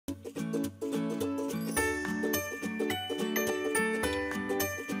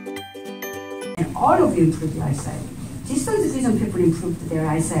all of you improved your eyesight. Distance vision people improved their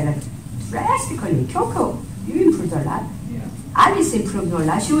eyesight like drastically. Kyoko, you improved a lot. Yeah. Alice improved a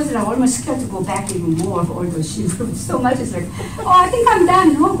lot. She was like almost scared to go back even more, although she improved so much. It's like, oh, I think I'm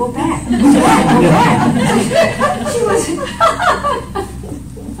done. No, go back. Go back. She was.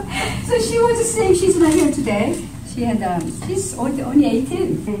 So she was saying she's not here today. She had she's only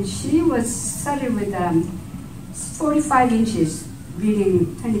 18, and she was started with 45 inches,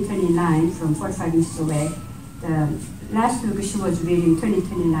 reading 2029 from 45 inches away. Last week she was reading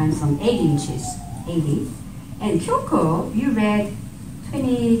 2029 from 80 inches, 80. And Kyoko, you read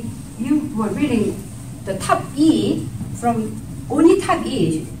 20. You were reading the top E from only top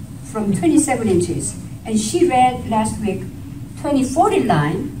E from 27 inches, and she read last week 2040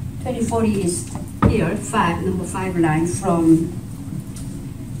 line. 2040 is here, number 5 line from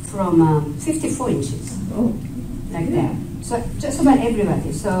 54 inches, like that. So just about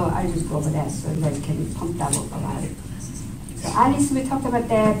everybody. So I'll just go over that so you guys can pump that up about it. So Alice, we talked about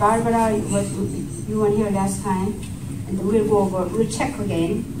that. Barbara, you weren't here last time, and then we'll go over. We'll check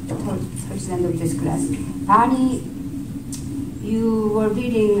again towards the end of this class. Bonnie, you were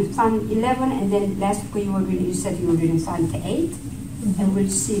reading font 11, and then last week you said you were reading font 8. And we'll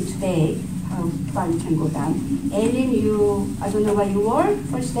see today how far you can go down. Aileen, I don't know where you were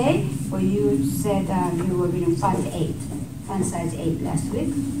first day, but you said you were reading font 8, font size 8 last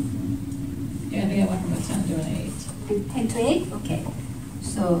week. Yeah, I think I went from a 10 to an 8. And 10 to 8? Okay.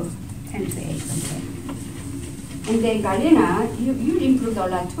 So 10 to 8, okay. And then Galina, you improved a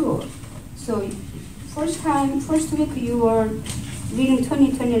lot too. So first week you were reading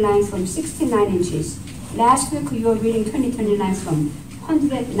 2029 from 69 inches. Last week you were reading 2029 from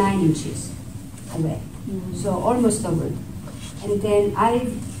 109 inches away. So almost doubled. And then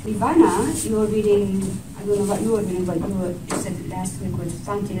Ivana, you were reading, I don't know what you were reading, but you said last week was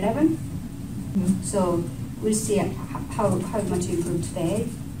font 11. So we'll see how much you improved today.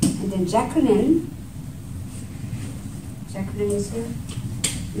 And then Jacqueline is here?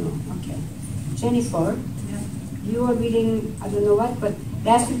 No, okay. Jennifer, you were reading, I don't know what, but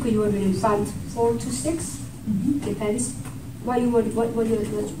last week you were reading font 4 to 6, depends. What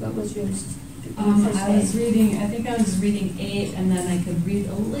was yours? I was reading 8, and then I could read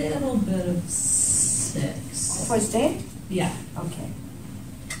a little bit of 6. First day? Yeah. Okay.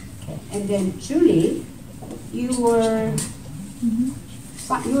 And then Julie, you were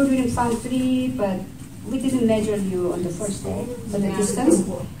reading font 3, but we didn't measure you on the first day for the distance.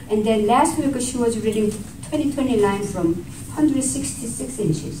 And then last week she was reading 2029 from 166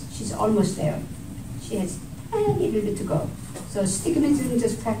 inches. She's almost there. She has a little bit to go. So stigmatism,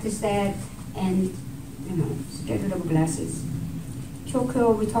 just practice that, and get rid of glasses.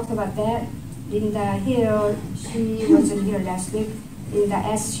 Kyoko, we talked about that. Linda here, she wasn't here last week. Linda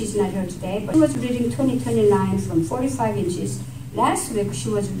S, she's not here today, but she was reading 2029 from 45 inches. Last week she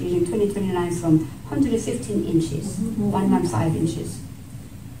was reading 2029 from 115 inches, 115 inches.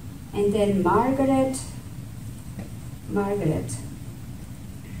 And then Margaret,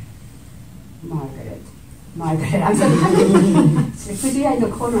 I'm sorry. Could you in the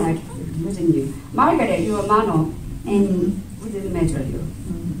corner, like losing you. Margaret, you are Mano, and we didn't measure you.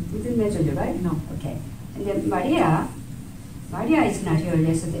 We didn't measure you, right? No. Okay. And then Maria is not here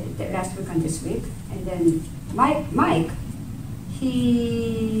last week and this week. And then Mike,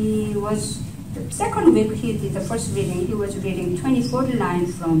 he was, the second week he did the first reading, he was reading 2040 line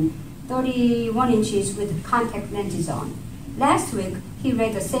from 31 inches with contact lenses on. Last week, he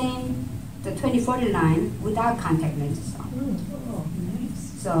read the same, the 2040 line without contact lenses on. Oh,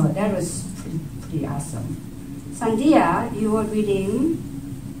 nice. So that was pretty awesome. Sandia, you were reading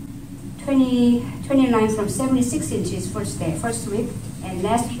 29 from 76 inches first week, and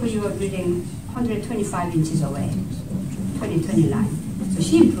last week you were reading 125 inches away, 2029. So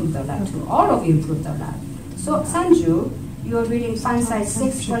she improved a lot too. All of you improved a lot. So Sanju, you were reading font size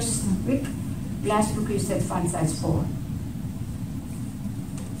 6 first week. Last week you said font size 4.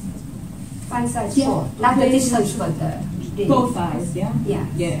 Font size 4. Not the distance, but the both sides, yeah? Yeah.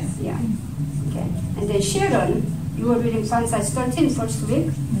 Yes. Yeah. Okay. And then Sharon, you were reading font size 13 first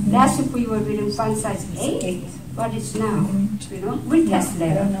week. Last week you were reading font size 8. What is now? We'll test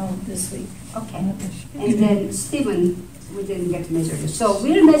later. I don't know this week. Okay. And then Stephen, we didn't get to measure you. So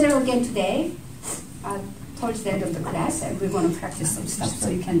we'll measure again today. Towards the end of the class, and we're going to practice some stuff so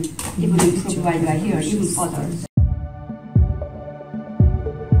you can even improve while you are here, even further.